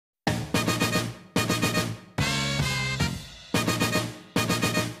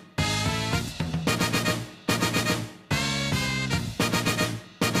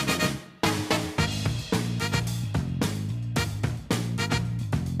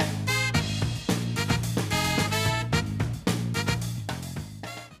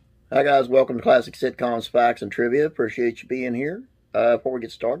Hi guys, welcome to Classic Sitcoms, Facts, and Trivia. Appreciate you being here. Before we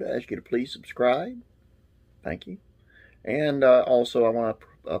get started, I ask you to please subscribe. Thank you. And also, I want to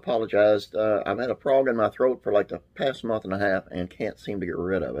apologize. I've had a frog in my throat for like the past month and a half and can't seem to get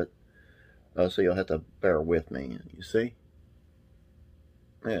rid of it. So you'll have to bear with me, you see?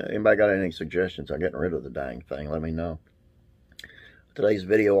 Yeah, anybody got any suggestions on getting rid of the dang thing? Let me know. Today's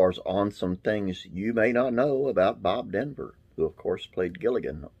video is on some things you may not know about Bob Denver, who of course played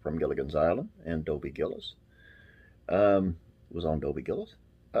Gilligan from Gilligan's Island, and Dobie Gillis. Was on Dobie Gillis.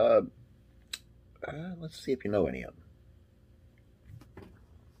 Let's see if you know any of them.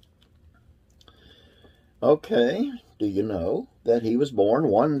 Okay, do you know that he was born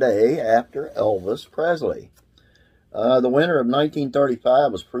one day after Elvis Presley? The winter of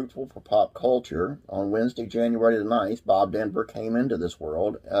 1935 was fruitful for pop culture. On Wednesday, January the 9th, Bob Denver came into this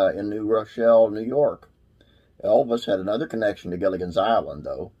world in New Rochelle, New York. Elvis had another connection to Gilligan's Island,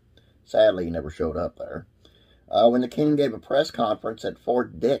 though. Sadly, he never showed up there. When the King gave a press conference at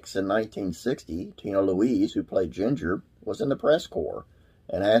Fort Dix in 1960, Tina Louise, who played Ginger, was in the press corps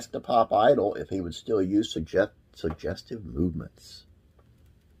and asked the pop idol if he would still use suggestive movements.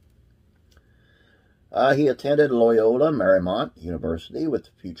 He attended Loyola Marymount University with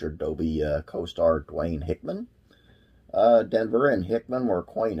future Dobie co-star Dwayne Hickman. Denver and Hickman were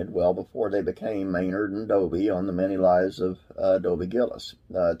acquainted well before they became Maynard and Dobie on The Many Lives of Dobie Gillis.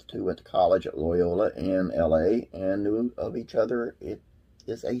 The two went to college at Loyola in L.A. and knew of each other. It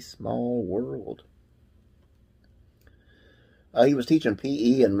is a small world. He was teaching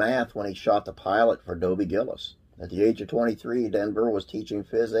P.E. and math when he shot the pilot for Dobie Gillis. At the age of 23, Denver was teaching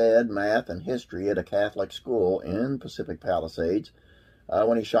phys ed, math, and history at a Catholic school in Pacific Palisades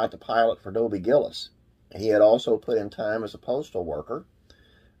when he shot the pilot for Dobie Gillis. He had also put in time as a postal worker.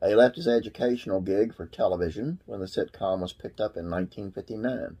 He left his educational gig for television when the sitcom was picked up in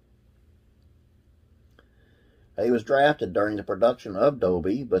 1959. He was drafted during the production of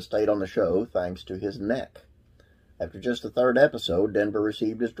Dobie, but stayed on the show thanks to his neck. After just the third episode, Denver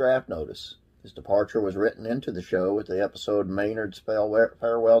received his draft notice. His departure was written into the show with the episode Maynard's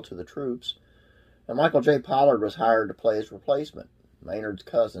Farewell to the Troops, and Michael J. Pollard was hired to play his replacement, Maynard's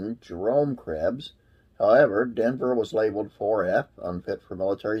cousin, Jerome Krebs. However, Denver was labeled 4F, unfit for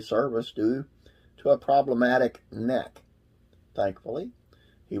military service, due to a problematic neck. Thankfully,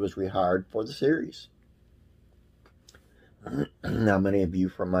 he was rehired for the series. Now, many of you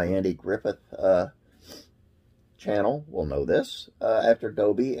from my Andy Griffith channel will know this. After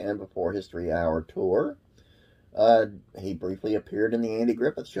Dobie and before his 3-hour tour, he briefly appeared in the Andy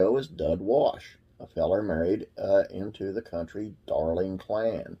Griffith Show as Dud Wash, a feller married into the country Darling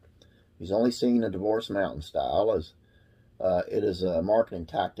clan. He's only seen in Divorce Mountain style, as it is a marketing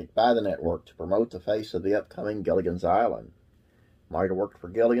tactic by the network to promote the face of the upcoming Gilligan's Island. Might have worked for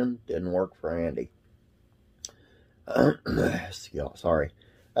Gilligan, didn't work for Andy. Sorry.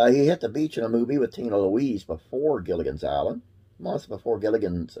 He hit the beach in a movie with Tina Louise before Gilligan's Island. Months before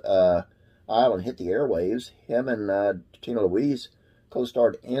Gilligan's Island hit the airwaves, him and Tina Louise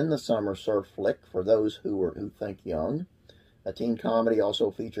co-starred in the summer surf flick For Those Who Think Young. A teen comedy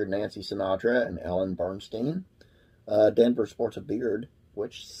also featured Nancy Sinatra and Ellen Bernstein. Denver sports a beard,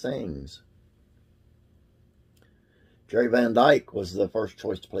 which sings. Jerry Van Dyke was the first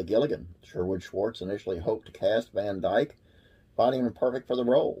choice to play Gilligan. Sherwood Schwartz initially hoped to cast Van Dyke, finding him perfect for the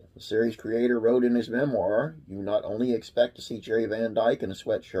role. The series creator wrote in his memoir, "You not only expect to see Jerry Van Dyke in a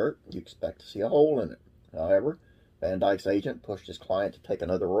sweatshirt, you expect to see a hole in it." However, Van Dyke's agent pushed his client to take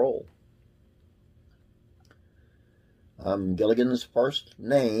another role. Gilligan's first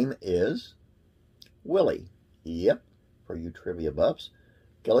name is Willie. Yep, for you trivia buffs.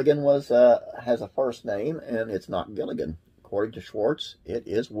 Gilligan has a first name, and it's not Gilligan. According to Schwartz, it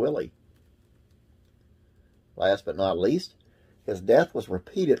is Willie. Last but not least, his death was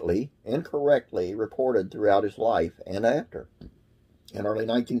repeatedly, incorrectly reported throughout his life and after. In early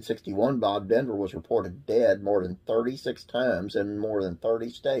 1961, Bob Denver was reported dead more than 36 times in more than 30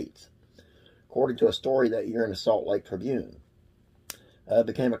 states. According to a story that year in the Salt Lake Tribune, it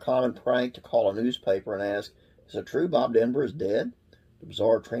became a common prank to call a newspaper and ask, "Is it true Bob Denver is dead?" The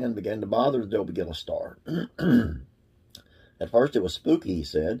bizarre trend began to bother the Dobie Gillis star. At first it was spooky, he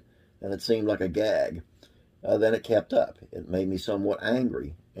said, and it seemed like a gag. Then it kept up. It made me somewhat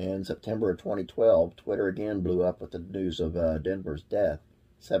angry. In September of 2012, Twitter again blew up with the news of Denver's death,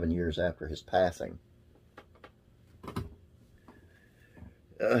 7 years after his passing.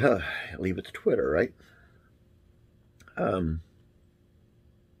 Leave it to Twitter, right? I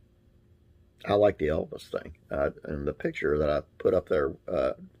like the Elvis thing. And the picture that I put up there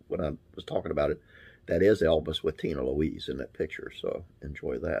when I was talking about it That is Elvis with Tina Louise in that picture, so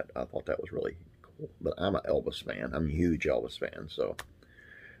enjoy that. I thought that was really cool. But I'm an Elvis fan. I'm a huge Elvis fan, so,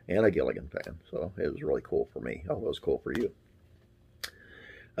 and a Gilligan fan, so it was really cool for me. I hope it was cool for you.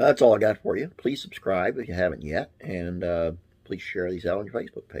 That's all I got for you. Please subscribe if you haven't yet, and please share these out on your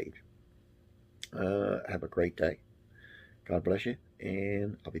Facebook page. Have a great day. God bless you,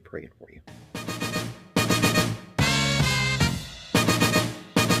 and I'll be praying for you.